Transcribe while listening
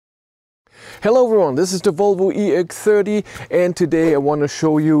Hello everyone, this is the Volvo EX30 and today I want to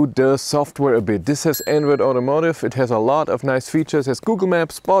show you the software a bit. This has Android Automotive, it has a lot of nice features, it has Google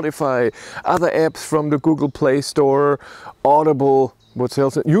Maps, Spotify, other apps from the Google Play Store, Audible, what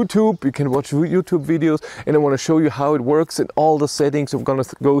else? YouTube, you can watch YouTube videos, and I want to show you how it works and all the settings. I'm going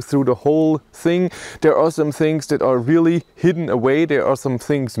to go through the whole thing. There are some things that are really hidden away, there are some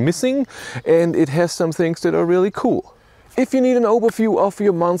things missing, and it has some things that are really cool. If you need an overview of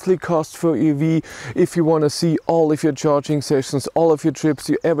your monthly cost for EV, if you want to see all of your charging sessions, all of your trips,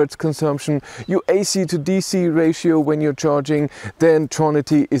 your average consumption, your AC to DC ratio when you're charging, then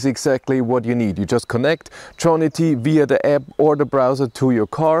Tronity is exactly what you need. You just connect Tronity via the app or the browser to your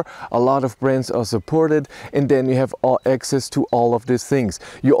car. A lot of brands are supported, and then you have all access to all of these things.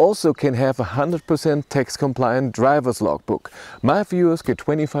 You also can have a 100% tax compliant driver's logbook. My viewers get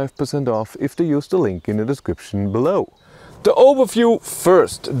 25% off if they use the link in the description below. The overview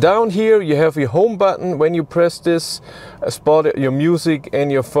first. Down here you have your home button. When you press this, your music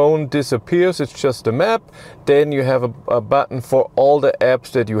and your phone disappears. It's just a map. Then you have a button for all the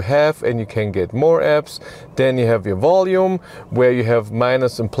apps that you have, and you can get more apps. Then you have your volume where you have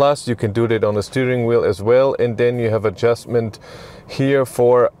minus and plus. You can do that on the steering wheel as well. And then you have adjustment here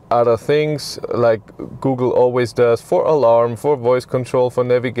for other things like Google always does, for alarm, for voice control, for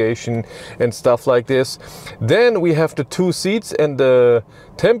navigation and stuff like this. Then we have the two seats and the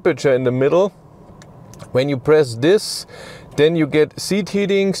temperature in the middle. When you press this, then you get seat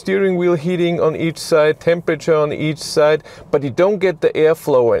heating, steering wheel heating on each side, temperature on each side, but you don't get the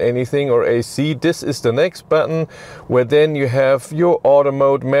airflow or anything or AC. This is the next button where then you have your auto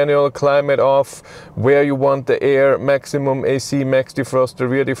mode, manual, climate off, where you want the air, maximum AC, max defroster,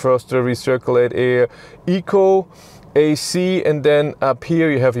 rear defroster, recirculate air, eco, AC, and then up here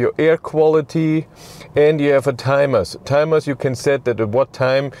you have your air quality and you have a timers. Timers you can set that at what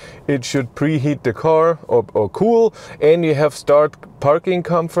time it should preheat the car or cool, and you have start parking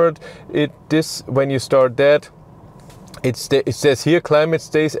comfort. When you start that, it says here climate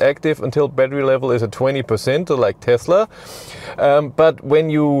stays active until battery level is at 20%, like Tesla. But when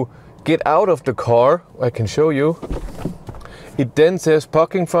you get out of the car, I can show you, it then says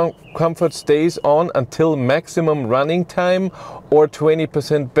parking comfort stays on until maximum running time or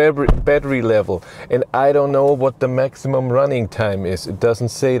 20% battery level. And I don't know what the maximum running time is. It doesn't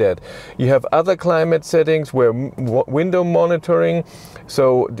say that. You have other climate settings where window monitoring.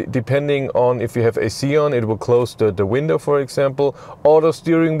 So depending on if you have AC on, it will close the window, for example. Auto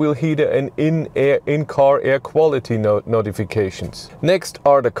steering wheel heater and in-car air quality notifications. Next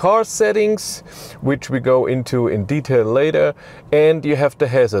are the car settings, which we go into in detail later. And you have the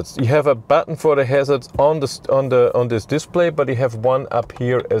hazards. You have a button for the hazards on this display, but you have one up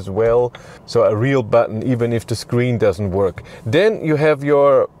here as well. So a real button, even if the screen doesn't work. Then you have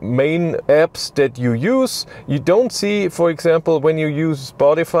your main apps that you use. You don't see, for example, when you use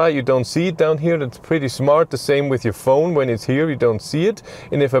Spotify, you don't see it down here. That's pretty smart. The same with your phone. When it's here, you don't see it.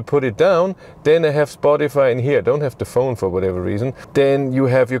 And if I put it down, then I have Spotify in here. I don't have the phone for whatever reason. Then you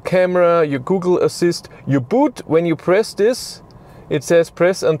have your camera, your Google Assist, your boot. When you press this, it says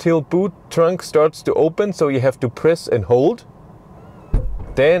press until boot trunk starts to open, so you have to press and hold.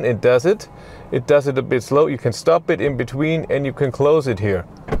 Then it does it. It does it a bit slow. You can stop it in between and you can close it here.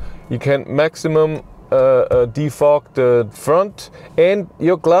 You can maximum defog the front, and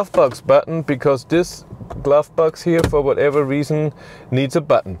your glove box button, because this glove box here for whatever reason needs a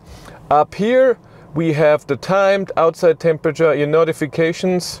button. Up here we have the timed outside temperature, your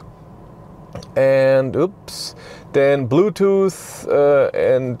notifications, and then Bluetooth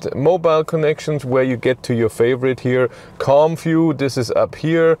and mobile connections, where you get to your favorite here. Calm view, this is up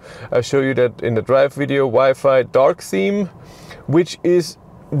here. I show you that in the drive video. Wi-Fi dark theme, which is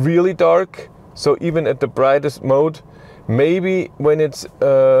really dark. So even at the brightest mode, maybe when it's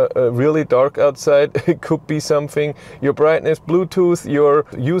really dark outside, it could be something. Your brightness, Bluetooth, your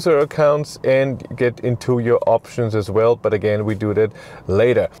user accounts, and get into your options as well. But again, we do that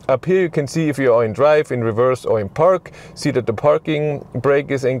later. Up here you can see if you are in drive, in reverse, or in park. See that the parking brake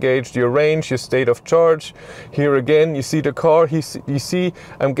is engaged, your range, your state of charge. Here again, you see the car. You see,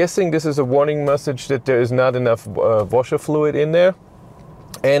 I'm guessing this is a warning message that there is not enough washer fluid in there.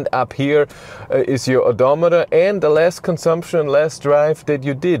 And up here is your odometer and the last consumption, last drive that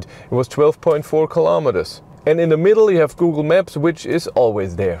you did. It was 12.4 kilometers. And in the middle you have Google Maps, which is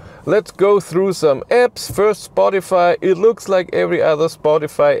always there. Let's go through some apps. First, Spotify. It looks like every other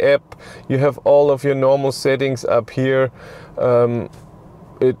Spotify app. You have all of your normal settings up here.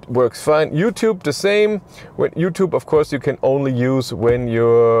 it works fine. YouTube the same. When YouTube, of course, you can only use when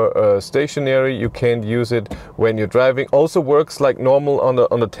you're stationary. You can't use it when you're driving. Also works like normal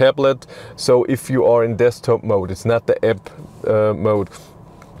on a tablet. So if you are in desktop mode, it's not the app mode.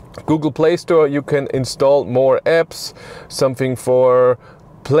 Google Play Store, you can install more apps, something for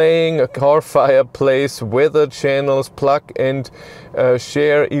playing, a car fireplace, weather channels, plug and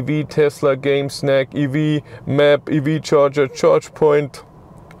share, EV Tesla, Game Snack, EV Map, EV Charger, Charge Point,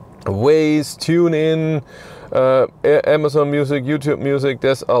 Waze, TuneIn, Amazon Music, YouTube Music.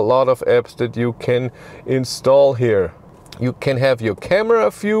 There's a lot of apps that you can install here. You can have your camera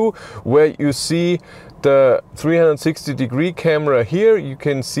view where you see the 360-degree camera here. You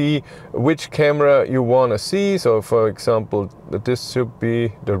can see which camera you want to see. So for example, this should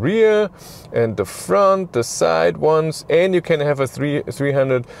be the rear and the front, the side ones, and you can have a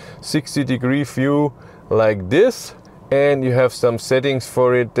 360-degree view like this. And you have some settings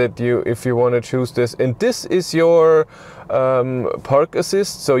for it that if you want to choose this. And this is your park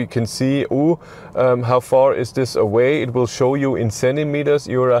assist, so you can see how far is this away. It will show you in centimeters.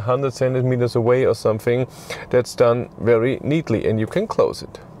 You're 100 centimeters away or something. That's done very neatly, and you can close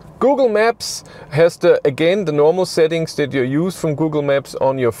it. Google Maps has again the normal settings that you use from Google Maps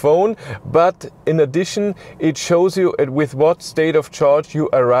on your phone, but in addition it shows you with what state of charge you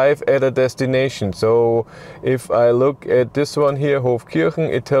arrive at a destination. So if I look at this one here,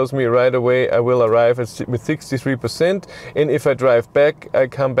 Hofkirchen, it tells me right away I will arrive with 63%, and if I drive back, I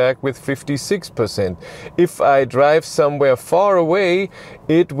come back with 56%. If I drive somewhere far away,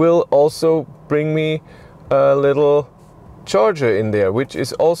 it will also bring me a little charger in there, which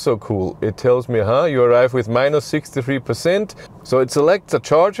is also cool. It tells me, you arrive with minus 63%. So it selects a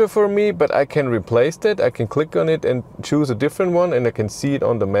charger for me, but I can replace that. I can click on it and choose a different one, and I can see it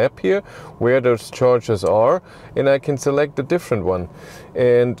on the map here where those chargers are, and I can select a different one.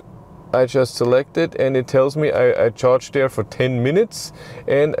 And I just select it, and it tells me I charged there for 10 minutes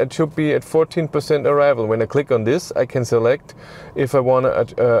and it should be at 14% arrival. When I click on this, I can select if I want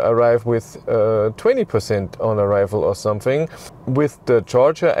to arrive with 20% on arrival or something. With the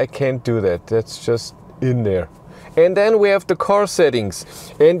charger, I can't do that. That's just in there. And then we have the car settings,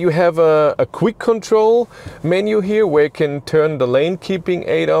 and you have a quick control menu here where you can turn the lane keeping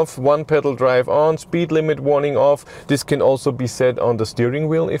aid off, one pedal drive on, speed limit warning off. This can also be set on the steering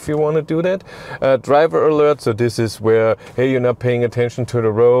wheel if you want to do that. Driver alert, so this is where, hey, you're not paying attention to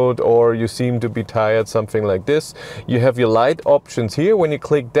the road or you seem to be tired, something like this. You have your light options here. When you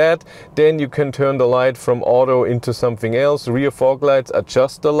click that, then you can turn the light from auto into something else. Rear fog lights,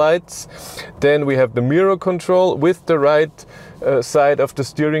 adjust the lights. Then we have the mirror control. With the right side of the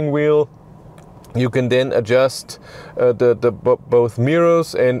steering wheel, you can then adjust both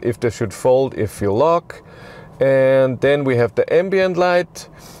mirrors, and if they should fold if you lock. And then we have the ambient light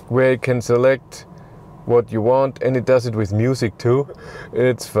where you can select what you want, and it does it with music too.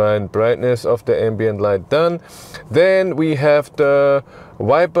 It's fine. Brightness of the ambient light done. Then we have the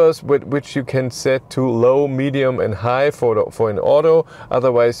wipers, which you can set to low, medium and high for an auto.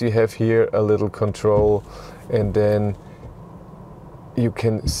 Otherwise you have here a little control, and then you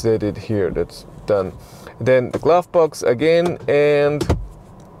can set it here. That's done. Then the glove box again, and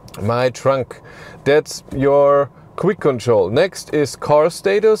my trunk. That's your quick control. Next is car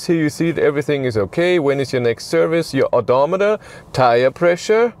status. Here you see that everything is okay. When is your next service? Your odometer, tire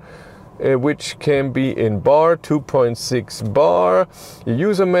pressure, which can be in bar, 2.6 bar. Your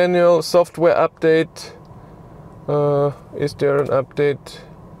user manual, software update. Is there an update?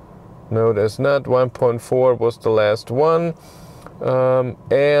 No, there's not. 1.4 was the last one.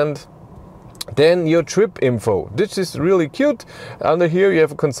 And then your trip info. This is really cute. Under here you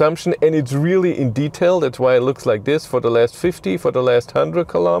have a consumption, and it's really in detail. That's why it looks like this. For the last 50, for the last 100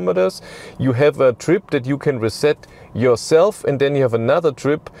 kilometers, you have a trip that you can reset yourself, and then you have another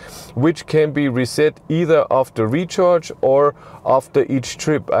trip which can be reset either after recharge or after each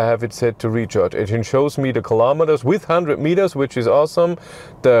trip. I have it set to recharge. It shows me the kilometers with 100 meters, which is awesome.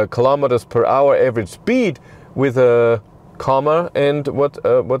 The kilometers per hour average speed with a comma and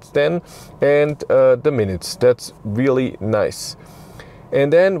what's then, and the minutes. That's really nice.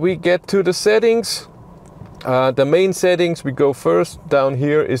 And then we get to the settings. The main settings, we go first. Down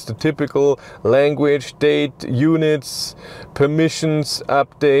here is the typical language, date, units, permissions,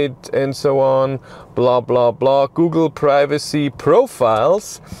 update, and so on, blah blah blah. Google privacy,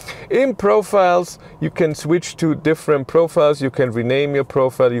 profiles. In profiles you can switch to different profiles. You can rename your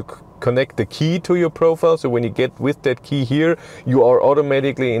profile. You connect the key to your profile, so when you get with that key here, you are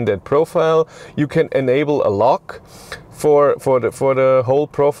automatically in that profile. You can enable a lock for the whole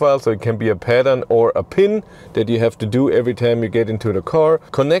profile, so it can be a pattern or a pin that you have to do every time you get into the car.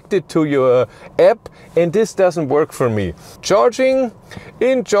 Connect it to your app, and this doesn't work for me. Charging.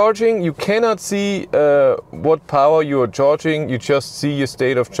 In charging, you cannot see what power you are charging. You just see your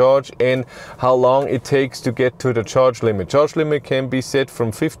state of charge and how long it takes to get to the charge limit. Charge limit can be set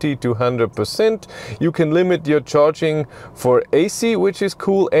from 50 to 100%. You can limit your charging for AC, which is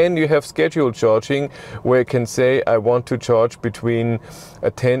cool, and you have scheduled charging where you can say I want to charge between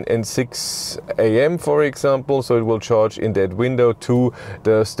 10 and 6 a.m. for example, so it will charge in that window to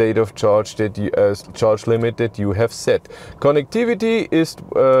the state of charge that you, charge limit that you have set. Connectivity is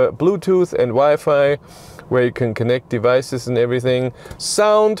Bluetooth and Wi-Fi, where you can connect devices and everything.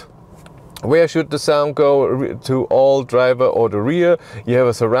 Sound. Where should the sound go? To all, driver, or the rear. You have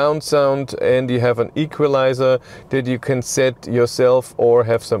a surround sound, and you have an equalizer that you can set yourself or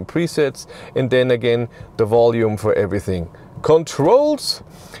have some presets, and then again the volume for everything. Controls.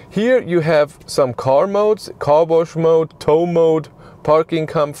 Here you have some car modes: car wash mode, tow mode, parking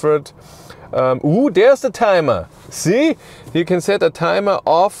comfort. There's the timer. See, you can set a timer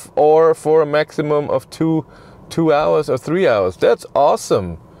off or for a maximum of two hours or 3 hours. That's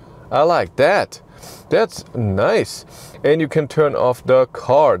awesome. I like that. That's nice. And you can turn off the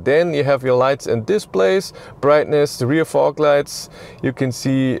car. Then you have your lights and displays, brightness, rear fog lights. You can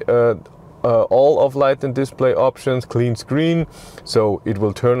see all of light and display options, clean screen, so it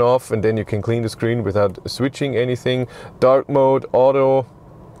will turn off and then you can clean the screen without switching anything. Dark mode, auto.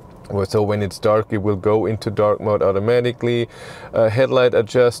 So when it's dark, it will go into dark mode automatically. Headlight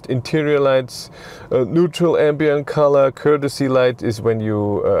adjust, interior lights, neutral ambient color. Courtesy light is when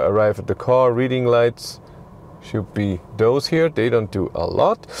you arrive at the car. Reading lights should be those here. They don't do a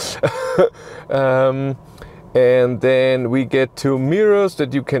lot. And then we get to mirrors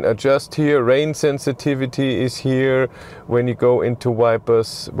that you can adjust here. Rain sensitivity is here. When you go into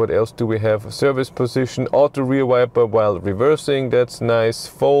wipers, what else do we have? Service position, auto rear wiper while reversing, that's nice.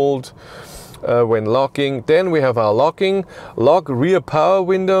 Fold when locking. Then we have our locking. Lock rear power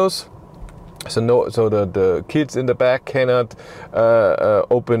windows. So the kids in the back cannot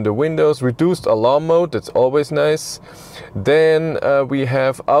open the windows. Reduced alarm mode, that's always nice. Then we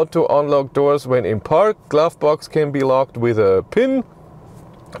have auto unlock doors when in park. Glove box can be locked with a pin.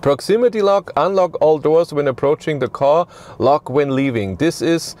 Proximity lock, unlock all doors when approaching the car, lock when leaving. This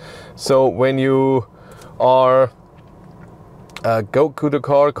is so when you are go to the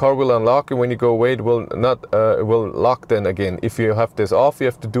car will unlock, and when you go away it will not it will lock then again. If you have this off, you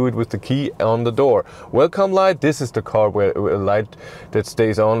have to do it with the key on the door. Welcome light, this is the car where a light that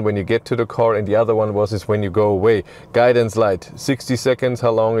stays on when you get to the car, and the other one is when you go away. Guidance light, 60 seconds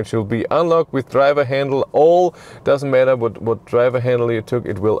how long it should be. Unlock with driver handle, all doesn't matter what driver handle you took,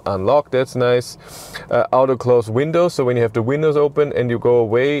 it will unlock. That's nice. Auto close windows, so when you have the windows open and you go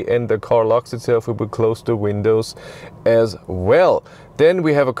away and the car locks itself, it will close the windows as well. Then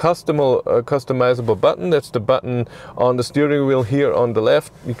we have a customizable button. That's the button on the steering wheel here on the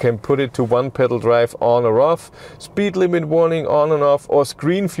left. You can put it to one pedal drive on or off, speed limit warning on and off, or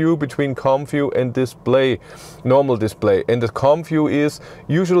screen view between com view and display, normal display. And the com view is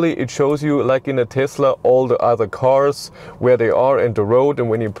usually it shows you, like in a Tesla, all the other cars where they are and the road, and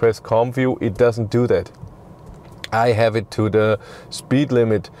when you press com view it doesn't do that. I have it to the speed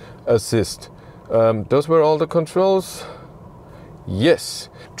limit assist. Those were all the controls. Yes.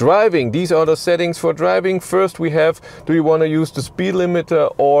 Driving, these are the settings for driving. First we have, do you want to use the speed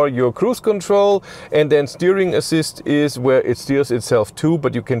limiter or your cruise control? And then steering assist is where it steers itself to,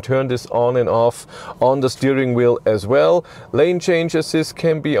 but you can turn this on and off on the steering wheel as well. Lane change assist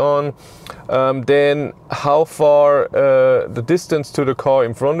can be on. Then how far the distance to the car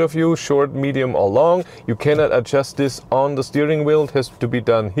in front of you, short, medium or long. You cannot adjust this on the steering wheel, it has to be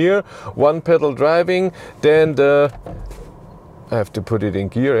done here. One pedal driving, then I have to put it in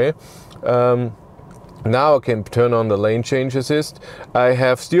gear, now I can turn on the lane change assist. I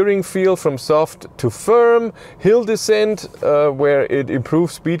have steering feel from soft to firm, hill descent, where it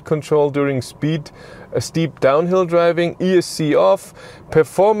improves speed control during steep downhill driving, ESC off,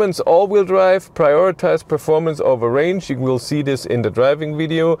 performance all-wheel drive, prioritize performance over range. You will see this in the driving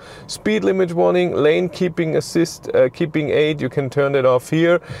video. Speed limit warning, lane keeping assist, keeping aid, you can turn it off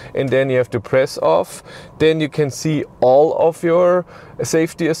here, and then you have to press off. Then you can see all of your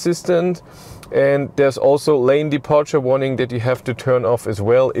safety assistant. And there's also lane departure warning that you have to turn off as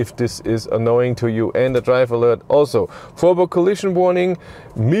well if this is annoying to you, and the drive alert also. Forward collision warning,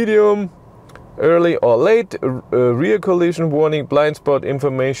 medium, early or late, rear collision warning, blind spot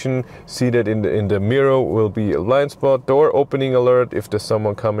information, see that in the mirror will be a blind spot, door opening alert if there's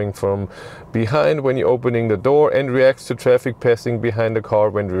someone coming from behind when you're opening the door, and reacts to traffic passing behind the car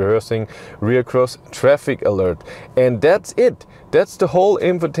when reversing, rear cross traffic alert. And that's it. That's the whole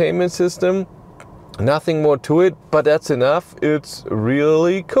infotainment system. Nothing more to it, but that's enough. It's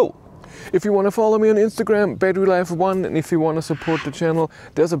really cool. If you want to follow me on Instagram, BatteryLife1, and if you want to support the channel,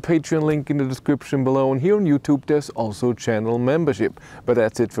 there's a Patreon link in the description below, and here on YouTube there's also channel membership. But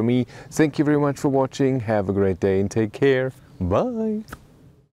that's it for me. Thank you very much for watching, have a great day and take care. Bye!